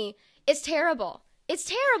doing to me? It's terrible. It's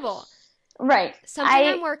terrible. Right. Something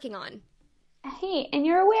I'm working on. Hey, and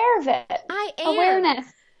you're aware of it. I am. Awareness.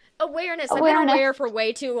 I've been aware for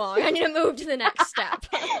way too long. I need to move to the next step.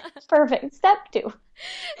 Perfect. Step 2.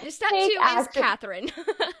 Step 2 is Catherine.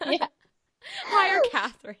 Yeah. Hire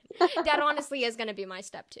Catherine. That honestly is going to be my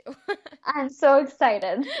step 2. I'm so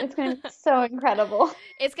excited. It's going to be so incredible.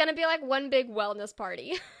 It's going to be like one big wellness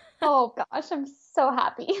party. Oh gosh, I'm so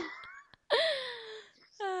happy.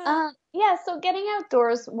 So getting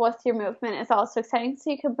outdoors with your movement is also exciting.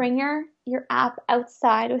 So you could bring your app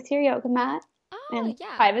outside with your yoga mat. In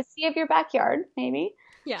privacy of your backyard, maybe.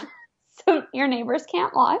 Yeah. So your neighbors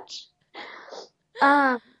can't watch.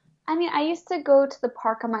 I used to go to the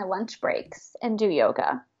park on my lunch breaks and do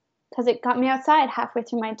yoga because it got me outside halfway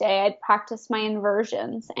through my day. I'd practice my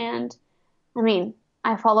inversions, and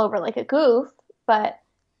I fall over like a goof, but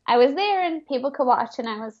I was there and people could watch, and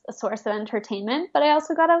I was a source of entertainment, but I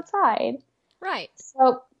also got outside. Right.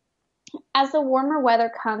 So as the warmer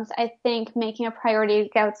weather comes, I think making a priority to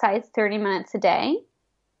get outside 30 minutes a day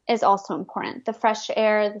is also important. The fresh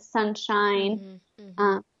air, the sunshine,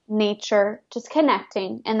 nature, just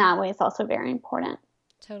connecting in that way is also very important.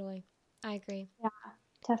 Totally. I agree. Yeah,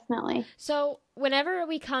 definitely. So whenever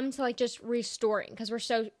we come to just restoring, because we're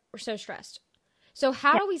so stressed. So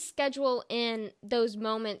how do we schedule in those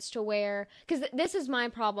moments to where, because this is my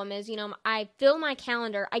problem is, I fill my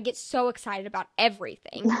calendar. I get so excited about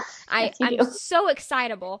everything. I'm so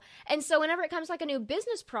excitable. And so whenever it comes like a new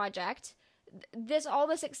business project, all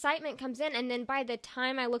this excitement comes in. And then by the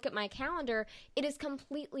time I look at my calendar, it is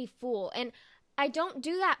completely full. And I don't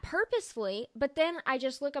do that purposefully, but then I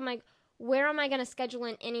just look, I'm like, where am I going to schedule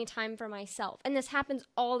in any time for myself? And this happens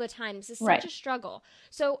all the time. This is such a struggle.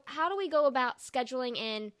 So how do we go about scheduling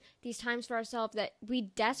in these times for ourselves that we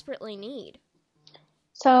desperately need?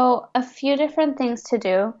 So a few different things to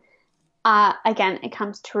do. Again, it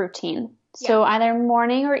comes to routine. So either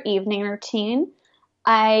morning or evening routine.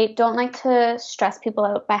 I don't like to stress people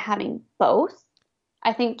out by having both.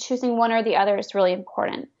 I think choosing one or the other is really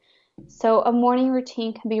important. So a morning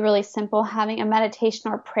routine can be really simple, having a meditation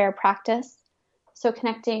or prayer practice. So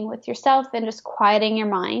connecting with yourself and just quieting your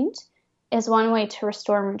mind is one way to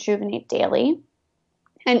restore and rejuvenate daily.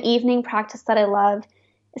 An evening practice that I love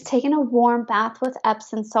is taking a warm bath with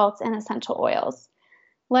Epsom salts and essential oils.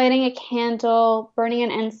 Lighting a candle, burning an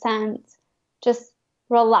incense, just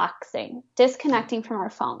relaxing, disconnecting from our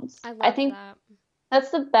phones. I think that's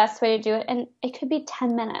the best way to do it. And it could be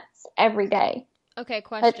 10 minutes every day. Okay,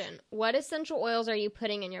 question. What essential oils are you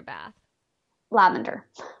putting in your bath? Lavender.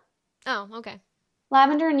 Oh, okay.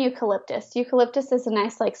 Lavender and eucalyptus. Eucalyptus is a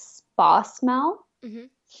nice, spa smell. Mm-hmm.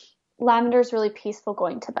 Lavender is really peaceful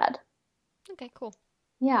going to bed. Okay, cool.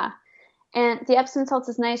 Yeah. And the Epsom salts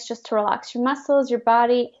is nice just to relax your muscles, your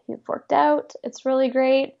body. If you've worked out, it's really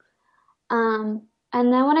great. And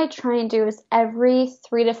then what I try and do is every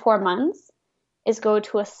 3 to 4 months, is go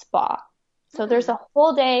to a spa. So there's a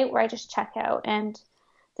whole day where I just check out, and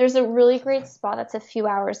there's a really great spa that's a few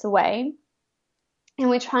hours away. And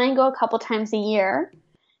we try and go a couple times a year.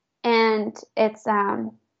 And it's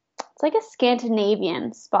like a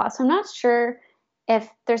Scandinavian spa. So I'm not sure if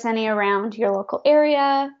there's any around your local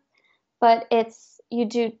area, but you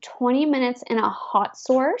do 20 minutes in a hot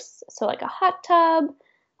source. So like a hot tub,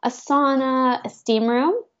 a sauna, a steam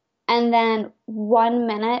room, and then 1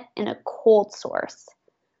 minute in a cold source.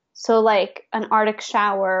 So like an Arctic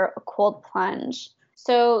shower, a cold plunge.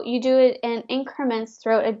 So you do it in increments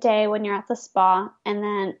throughout a day when you're at the spa, and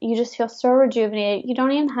then you just feel so rejuvenated. You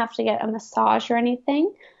don't even have to get a massage or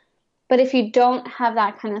anything. But if you don't have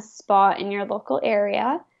that kind of spa in your local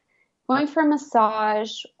area, going for a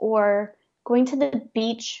massage or going to the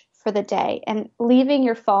beach for the day and leaving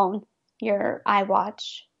your phone, your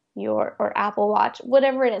iWatch, or Apple Watch,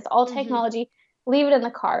 whatever it is, all technology, leave it in the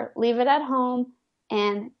car, leave it at home,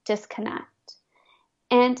 and disconnect.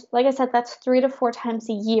 And like I said, that's 3 to 4 times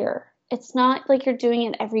a year. It's not like you're doing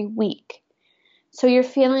it every week. So you're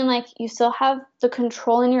feeling like you still have the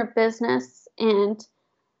control in your business and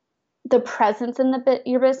the presence in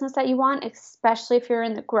your business that you want, especially if you're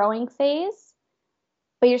in the growing phase.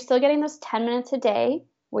 But you're still getting those 10 minutes a day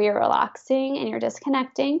where you're relaxing and you're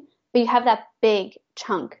disconnecting, but you have that big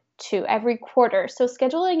chunk too every quarter. So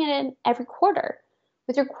scheduling it in every quarter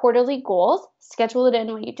with your quarterly goals, schedule it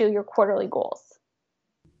in when you do your quarterly goals.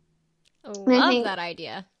 Love that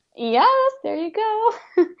idea. Yes, there you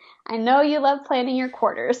go. I know you love planning your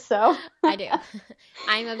quarters, so. I do.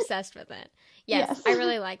 I'm obsessed with it. Yes, I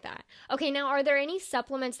really like that. Okay, now are there any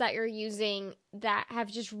supplements that you're using that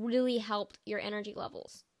have just really helped your energy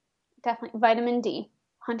levels? Definitely. Vitamin D,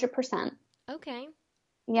 100%. Okay.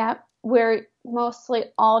 Yeah, we're mostly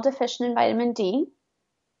all deficient in vitamin D.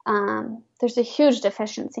 There's a huge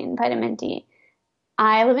deficiency in vitamin D.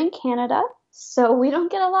 I live in Canada, so we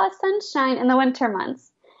don't get a lot of sunshine in the winter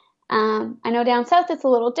months. I know down south it's a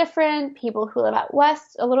little different. People who live out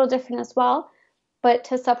west, a little different as well. But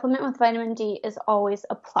to supplement with vitamin D is always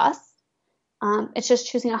a plus. It's just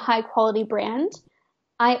choosing a high quality brand.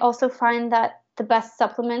 I also find that the best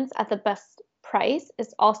supplements at the best price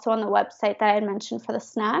is also on the website that I had mentioned for the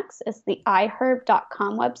snacks, is the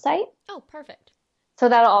iherb.com website. Oh, perfect. So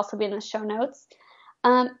that'll also be in the show notes.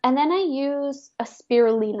 And then I use a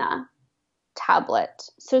spirulina tablet.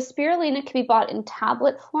 So spirulina can be bought in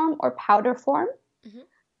tablet form or powder form,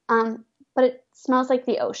 but it smells like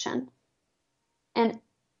the ocean. And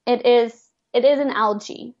it is an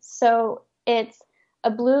algae. So it's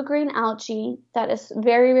a blue-green algae that is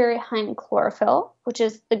very, very high in chlorophyll, which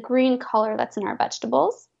is the green color that's in our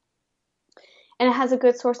vegetables. And it has a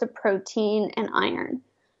good source of protein and iron.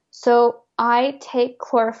 So I take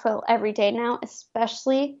chlorophyll every day now,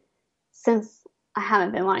 especially since I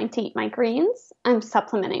haven't been wanting to eat my greens. I'm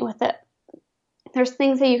supplementing with it. There's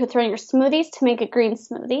things that you could throw in your smoothies to make a green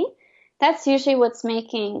smoothie. That's usually what's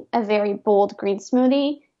making a very bold green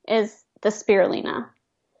smoothie is the spirulina.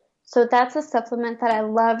 So that's a supplement that I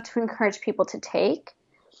love to encourage people to take.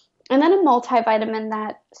 And then a multivitamin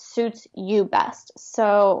that suits you best.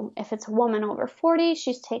 So if it's a woman over 40,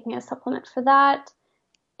 she's taking a supplement for that.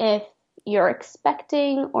 If you're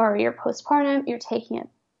expecting or you're postpartum, you're taking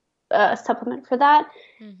a supplement for that.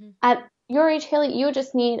 At your age, Haley, you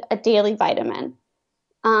just need a daily vitamin.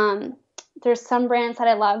 There's some brands that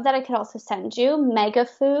I love that I could also send you. Mega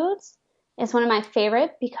Foods is one of my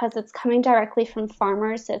favorite because it's coming directly from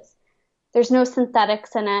farmers. There's no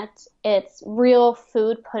synthetics in it. It's real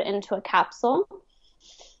food put into a capsule.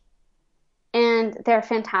 And they're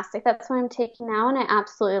fantastic. That's what I'm taking now, and I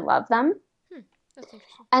absolutely love them. That's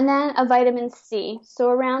interesting. And then a vitamin C. So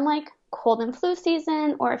around like cold and flu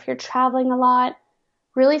season, or if you're traveling a lot,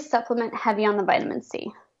 really supplement heavy on the vitamin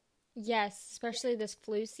C. Yes, especially this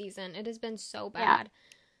flu season. It has been so bad.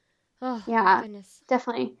 Oh, yeah, goodness.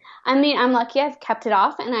 Definitely. I mean, I'm lucky I've kept it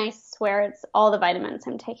off, and I swear it's all the vitamins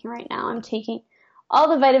I'm taking right now. I'm taking all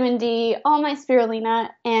the vitamin D, all my spirulina,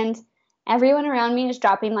 and everyone around me is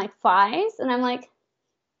dropping like flies, and I'm like,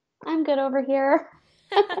 I'm good over here.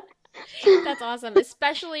 That's awesome,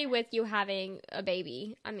 especially with you having a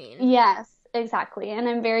baby. I mean. Yes, exactly. And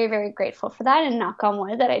I'm very, very grateful for that, and knock on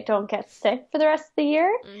wood that I don't get sick for the rest of the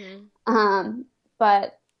year.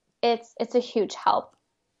 But it's a huge help.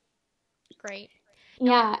 Great.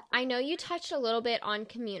 Yeah. Now, I know you touched a little bit on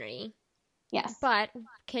community. Yes. But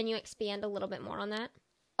can you expand a little bit more on that?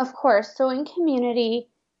 Of course. So in community,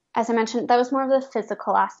 as I mentioned, that was more of the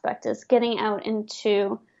physical aspect, is getting out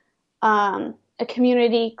into a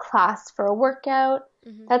community class for a workout.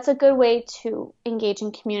 That's a good way to engage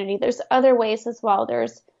in community. There's other ways as well.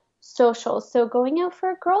 There's socials. So going out for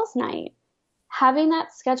a girls' night, having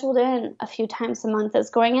that scheduled in a few times a month is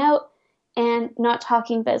going out and not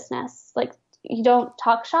talking business. Like, you don't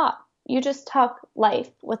talk shop. You just talk life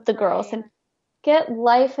with the girls and get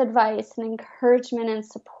life advice and encouragement and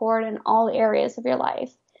support in all areas of your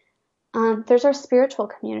life. There's our spiritual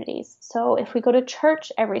communities. So if we go to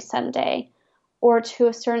church every Sunday or to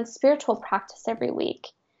a certain spiritual practice every week,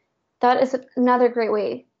 that is another great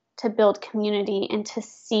way to build community and to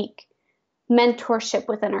seek mentorship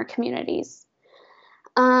within our communities.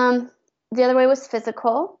 The other way was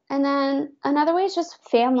physical. And then another way is just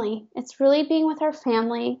family. It's really being with our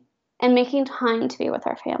family and making time to be with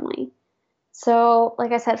our family. So,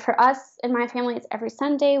 like I said, for us and my family, it's every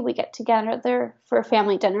Sunday we get together for a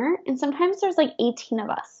family dinner. And sometimes there's like 18 of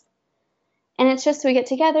us. And it's just we get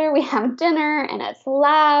together, we have dinner, and it's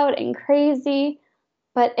loud and crazy,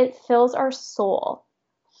 but it fills our soul.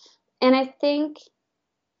 And I think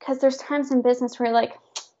because there's times in business where you're like,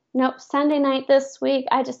 nope, Sunday night this week,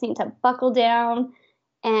 I just need to buckle down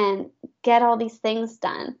and get all these things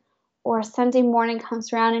done. Or Sunday morning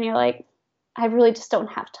comes around and you're like, I really just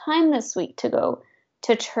don't have time this week to go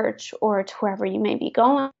to church or to wherever you may be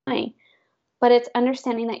going. But it's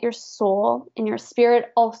understanding that your soul and your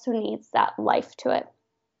spirit also needs that life to it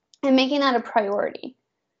and making that a priority.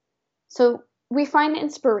 So we find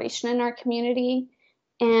inspiration in our community,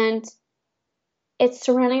 and it's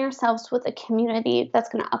surrounding ourselves with a community that's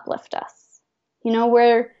going to uplift us. You know,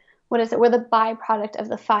 we're the byproduct of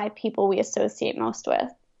the 5 people we associate most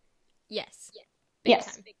with. Yes.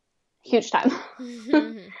 Yes. Time. Huge time.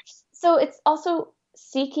 So it's also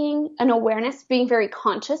seeking an awareness, being very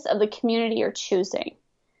conscious of the community you're choosing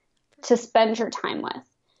to spend your time with.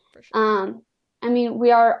 For sure. I mean, we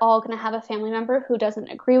are all going to have a family member who doesn't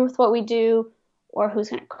agree with what we do or who's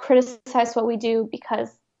going to criticize what we do because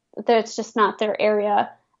that's just not their area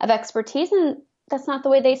of expertise, and that's not the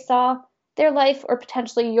way they saw their life or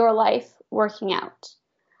potentially your life working out.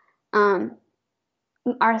 Our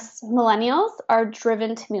millennials are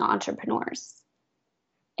driven to be entrepreneurs,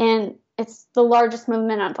 and it's the largest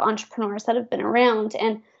movement of entrepreneurs that have been around,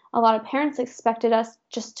 and a lot of parents expected us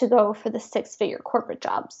just to go for the 6-figure corporate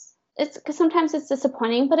jobs. It's because sometimes it's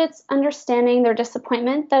disappointing, but it's understanding their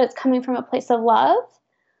disappointment, that it's coming from a place of love,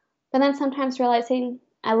 but then sometimes realizing,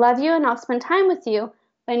 I love you and I'll spend time with you,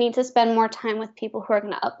 but I need to spend more time with people who are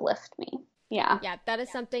going to uplift me. Yeah, that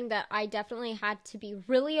is something that I definitely had to be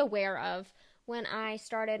really aware of when I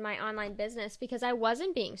started my online business, because I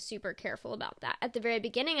wasn't being super careful about that at the very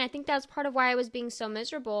beginning. I think that's part of why I was being so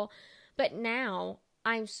miserable. But now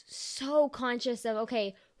I'm so conscious of,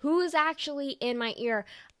 okay, who is actually in my ear?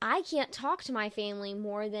 I can't talk to my family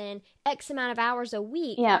more than X amount of hours a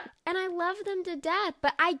week. Yeah. And I love them to death,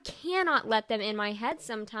 but I cannot let them in my head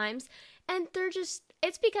sometimes. And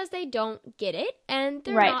it's because they don't get it, and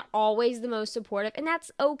they're not always the most supportive, and that's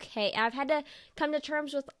okay. I've had to come to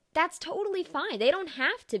terms with that's totally fine. They don't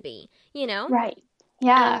have to be, you know? Right.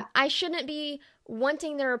 Yeah. I shouldn't be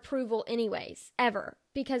wanting their approval anyways, ever,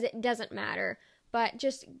 because it doesn't matter. But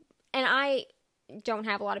and I don't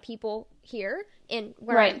have a lot of people here in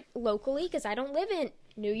where I'm locally, because I don't live in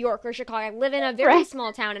New York or Chicago. I live in a very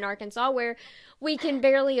small town in Arkansas where we can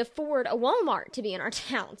barely afford a Walmart to be in our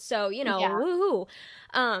town. So, woohoo.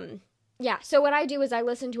 So what I do is I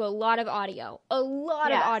listen to a lot of audio.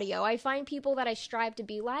 I find people that I strive to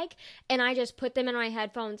be like, and I just put them in my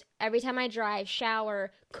headphones every time I drive,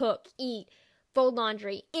 shower, cook, eat, fold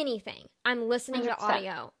laundry, anything. I'm listening 100%. To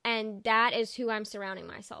audio, and that is who I'm surrounding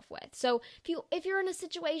myself with. So if you're in a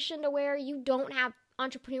situation to where you don't have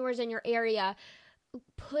entrepreneurs in your area,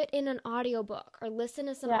 put in an audiobook or listen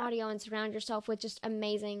to some audio and surround yourself with just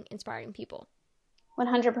amazing, inspiring people.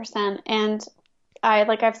 100%. And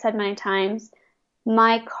like I've said many times,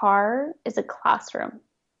 my car is a classroom.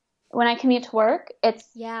 When I commute to work, it's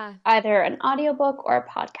either an audiobook or a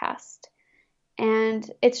podcast. And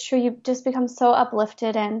it's true, you just become so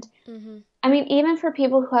uplifted. And I mean, even for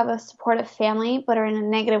people who have a supportive family but are in a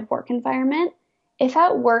negative work environment, if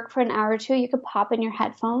at work for an hour or two, you could pop in your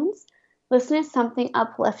headphones, listen to something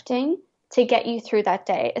uplifting to get you through that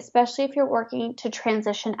day, especially if you're working to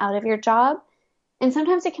transition out of your job. And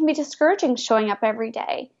sometimes it can be discouraging showing up every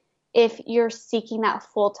day if you're seeking that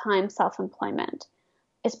full-time self-employment.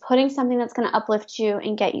 It's putting something that's going to uplift you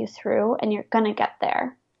and get you through, and you're going to get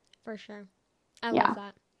there. For sure. I love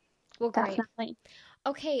that. Well, great. Definitely.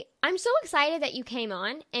 Okay, I'm so excited that you came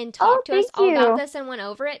on and talked to us all about this and went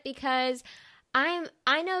over it, because I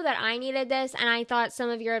know that I needed this, and I thought some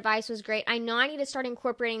of your advice was great. I know I need to start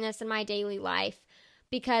incorporating this in my daily life,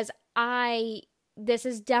 because this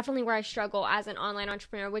is definitely where I struggle as an online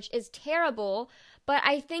entrepreneur, which is terrible, But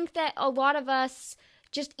I think that a lot of us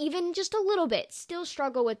just a little bit still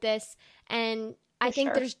struggle with this, and I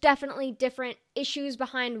think there's definitely different issues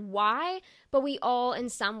behind why, but we all in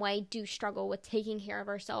some way do struggle with taking care of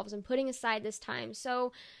ourselves and putting aside this time.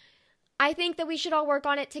 So I think that we should all work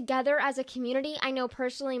on it together as a community. I know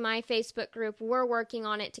personally my Facebook group, we're working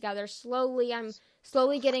on it together slowly. I'm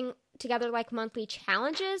slowly getting together like monthly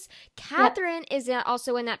challenges. Catherine is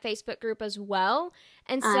also in that Facebook group as well.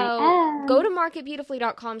 And so go to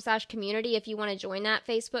marketbeautifully.com/community if you want to join that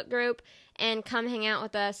Facebook group and come hang out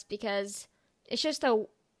with us, because it's just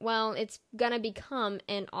it's going to become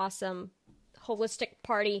an awesome holistic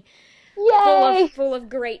party. Full of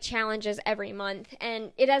great challenges every month.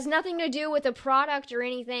 And it has nothing to do with a product or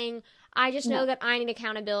anything. I just know that I need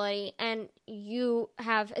accountability, and you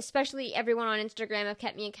have, especially everyone on Instagram, have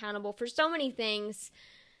kept me accountable for so many things.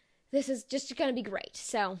 This is just going to be great.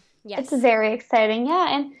 So, yes. It's very exciting.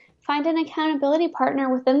 Yeah, and find an accountability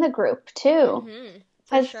partner within the group, too.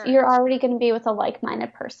 Because you're already going to be with a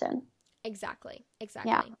like-minded person. Exactly.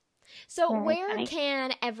 Yeah. So, where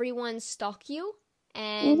can everyone stalk you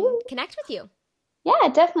and connect with you? Yeah,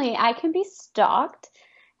 definitely. I can be stalked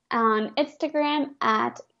on Instagram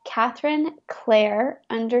at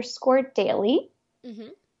KatherineClaire_daily.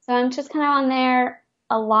 So I'm just kind of on there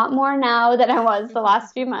a lot more now than I was the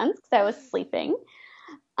last few months because I was sleeping.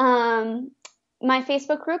 My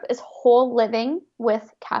Facebook group is Whole Living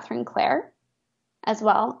with Catherine Claire as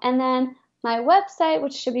well. And then my website,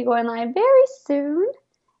 which should be going live very soon,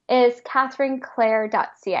 is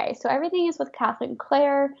catherineclaire.ca. So everything is with Catherine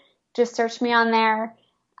Claire. Just search me on there.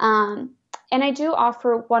 And I do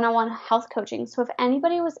offer one-on-one health coaching. So if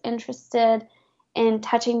anybody was interested in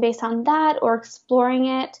touching base on that or exploring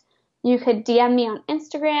it, you could DM me on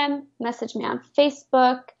Instagram, message me on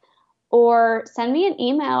Facebook, or send me an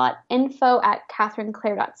email at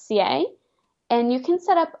info@catherineclaire.ca. And you can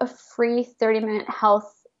set up a free 30-minute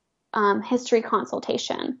health history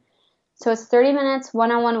consultation. So it's 30 minutes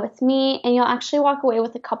one-on-one with me, and you'll actually walk away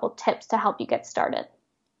with a couple tips to help you get started.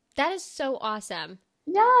 That is so awesome.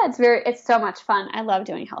 Yeah, it's so much fun. I love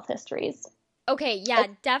doing health histories. Okay, yeah,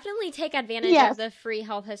 definitely take advantage of the free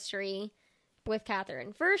health history with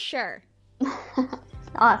Catherine, for sure.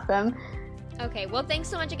 Awesome. Okay, well, thanks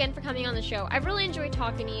so much again for coming on the show. I've really enjoyed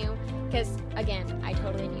talking to you because, again, I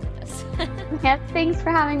totally needed this. Yes, thanks for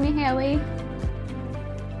having me, Haley.